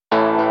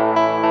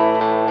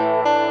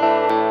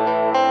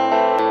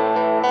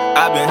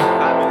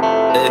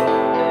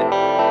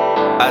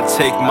I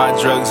take my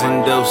drugs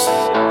in doses.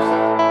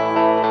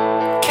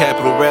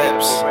 Capital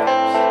raps.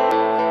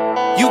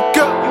 You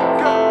go.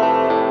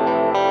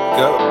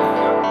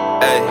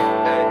 Ayy.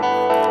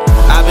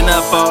 I've been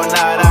up all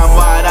night, I'm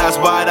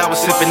wide I was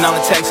sipping on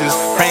the Texas,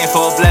 praying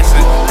for a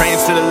blessing, praying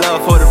to the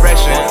Lord for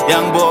direction.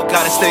 Young boy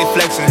gotta stay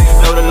flexing,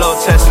 know the Lord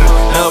testing.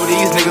 Know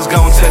these niggas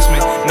gon' test me,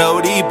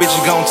 know these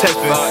bitches gon' test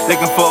me.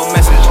 Looking for a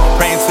message,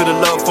 praying to the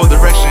Lord for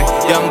direction.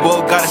 Young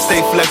boy gotta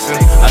stay flexing,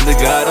 under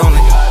God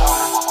only.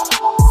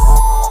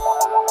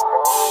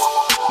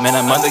 Man,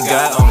 I'm under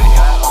God only.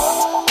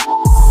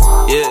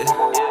 Yeah,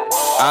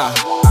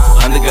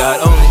 under God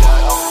only.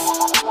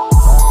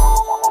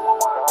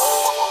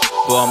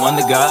 Boy, I'm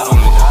under God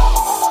only.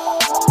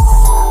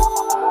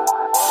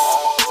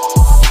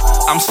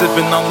 I'm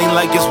sipping on lean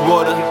like it's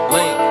water.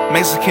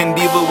 Mexican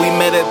diva, we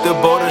met at the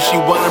border. She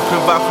wanna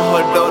provide for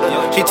her daughter.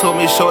 She told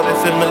me short and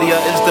familiar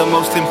is the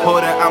most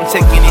important. I'm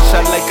taking each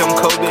shot like I'm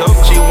Kobe.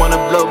 She wanna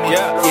blow me,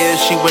 yeah,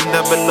 she went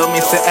down below me.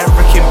 Said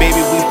African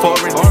baby, we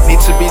foreign. Need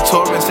to be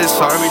touring, said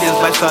sorry, this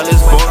lifestyle is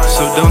boring.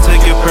 So don't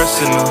take it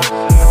personal,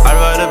 I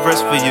write a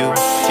verse for you.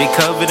 Get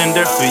covered in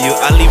dirt for you,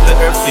 I leave the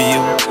earth for you.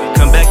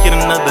 Come back in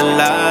another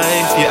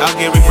life, yeah, I'll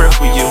get rebirth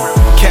for you.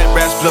 Cat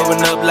raps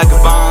blowing up like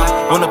a bomb.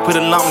 Wanna put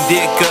a long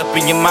dick up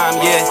in your mom,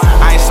 yeah.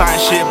 I ain't sign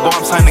shit, boy,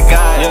 I'm signed to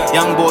God.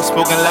 Young boy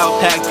smoking loud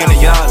pack in the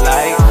yard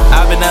like.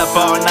 I've been up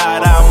all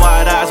night, I'm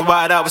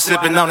wide I was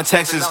sipping on the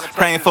Texas,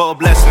 praying for a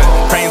blessing,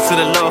 praying to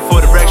the Lord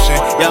for direction.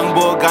 Young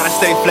boy gotta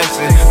stay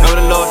flexing, know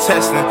the Lord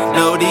testing.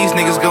 Know these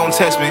niggas gon'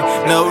 test me,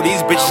 know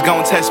these bitches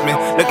gon' test me.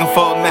 Looking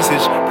for a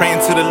message,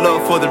 praying to the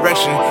Lord for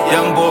direction.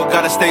 Young boy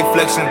gotta stay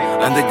flexing,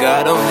 under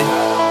God only.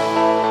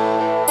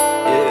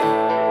 Yeah,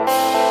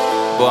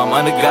 boy, I'm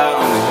under God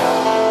only.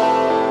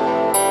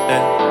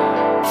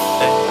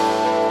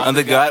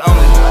 Under God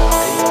only.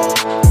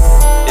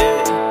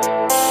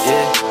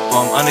 Yeah, boy,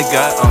 I'm under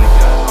God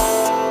only.